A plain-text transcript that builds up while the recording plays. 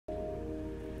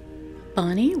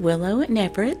Bonnie, Willow, and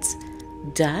Everett's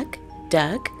Duck,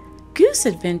 Duck, Goose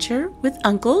Adventure with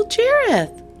Uncle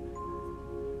Jarrett.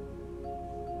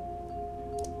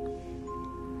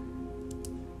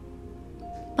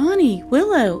 Bonnie,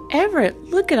 Willow, Everett,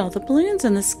 look at all the balloons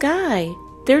in the sky.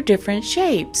 They're different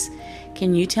shapes.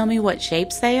 Can you tell me what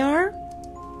shapes they are?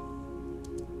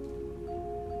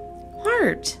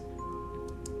 Heart,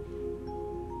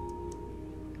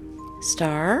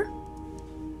 star,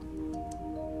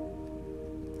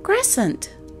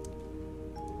 crescent,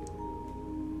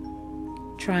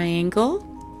 triangle,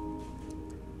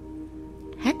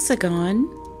 hexagon,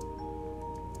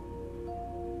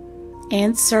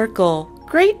 and circle.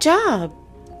 Great job!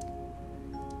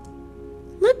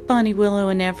 Look, Bonnie, Willow,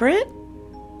 and Everett.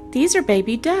 These are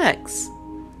baby ducks.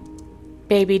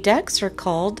 Baby ducks are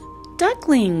called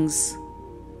ducklings.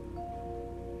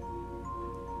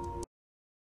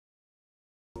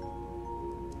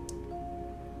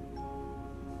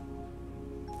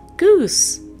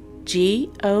 Goose,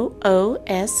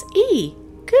 Goose,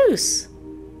 goose.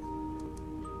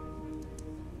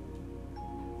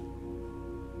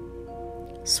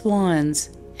 Swans,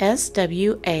 Swans,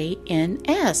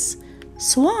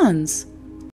 swans.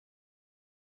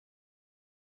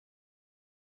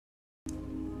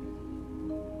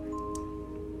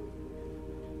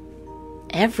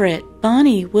 Everett,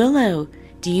 Bonnie, Willow,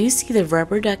 do you see the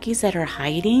rubber duckies that are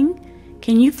hiding?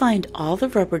 Can you find all the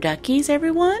rubber duckies,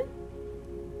 everyone?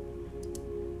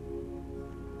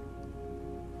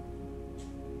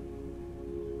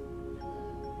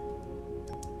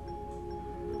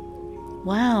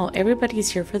 Wow,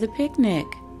 everybody's here for the picnic.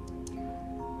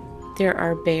 There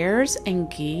are bears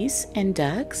and geese and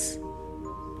ducks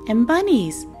and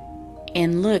bunnies.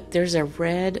 And look, there's a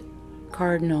red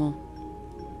cardinal.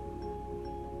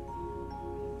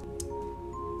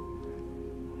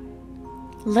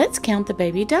 Let's count the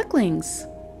baby ducklings.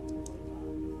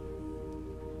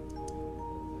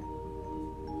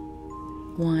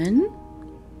 1,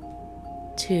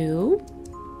 2,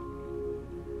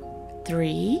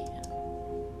 3,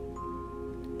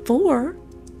 4,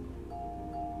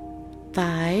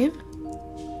 5,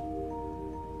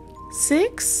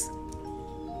 6,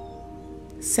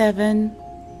 7,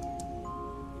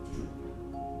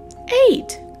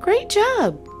 8. Great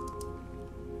job!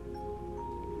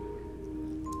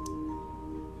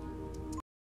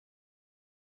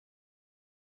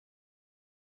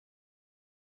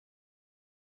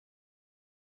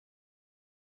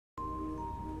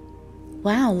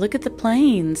 Wow, look at the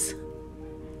planes.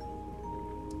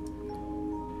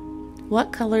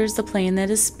 What color is the plane that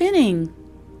is spinning?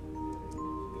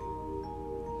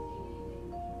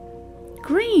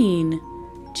 Green.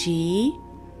 Green.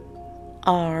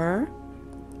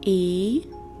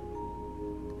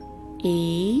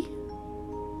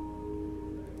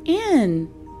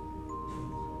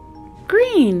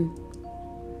 Green.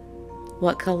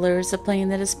 What color is the plane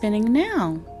that is spinning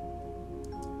now?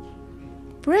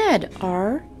 Red,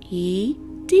 Red.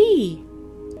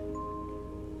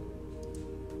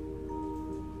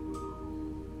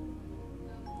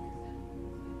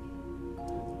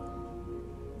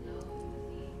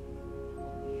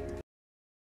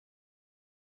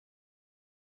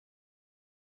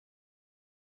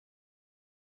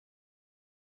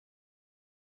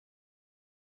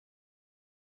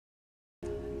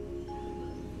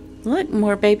 Look,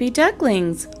 more baby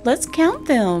ducklings. Let's count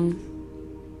them.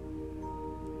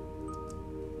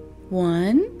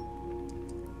 1,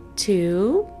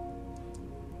 2,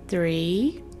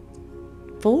 3,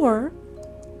 4,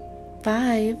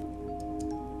 5,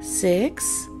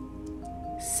 6,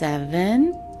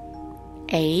 7,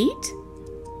 8,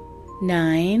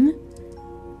 9,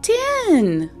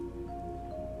 10.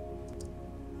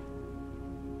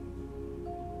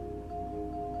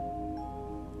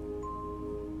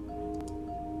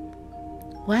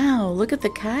 Wow, look at the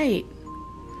kite.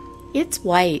 It's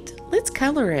white. Let's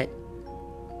color it.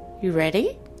 You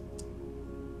ready?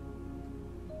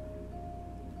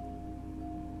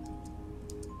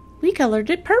 We colored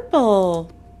it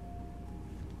purple.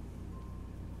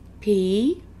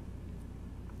 P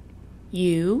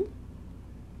U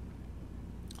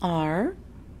R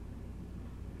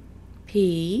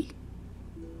P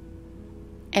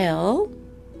L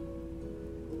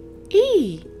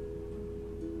E.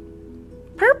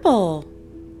 Purple.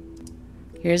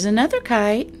 Here's another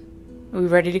kite. Are we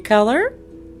ready to color?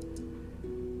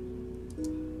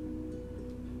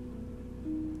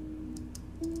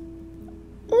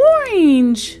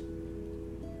 Orange.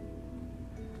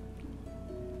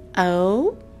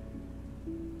 O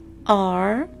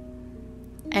R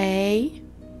A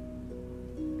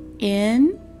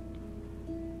N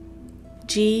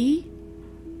G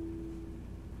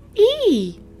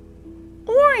E.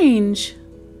 Orange.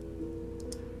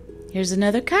 Here's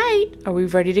another kite. Are we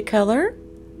ready to color?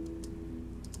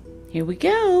 Here we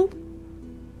go.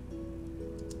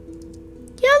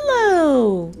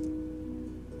 Yellow.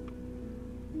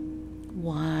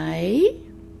 Y.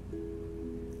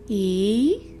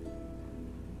 E.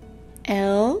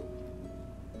 L.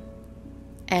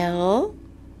 L.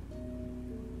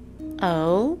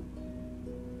 O.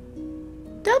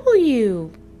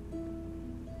 W.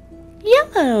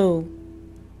 Yellow.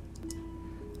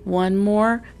 One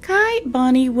more kite,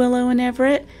 Bonnie, Willow, and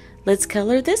Everett. Let's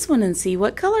color this one and see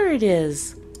what color it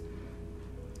is.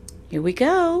 Here we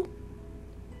go.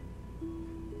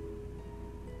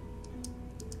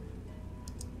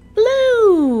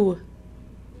 Blue.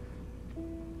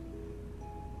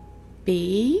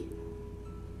 B.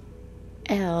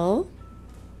 L.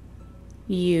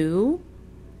 U.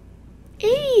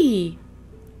 E.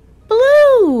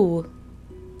 Blue.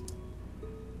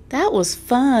 That was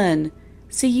fun.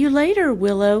 See you later,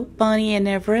 Willow, Bonnie, and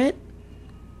Everett.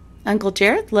 Uncle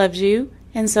Jarrett loves you,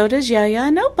 and so does Yaya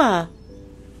and Opa.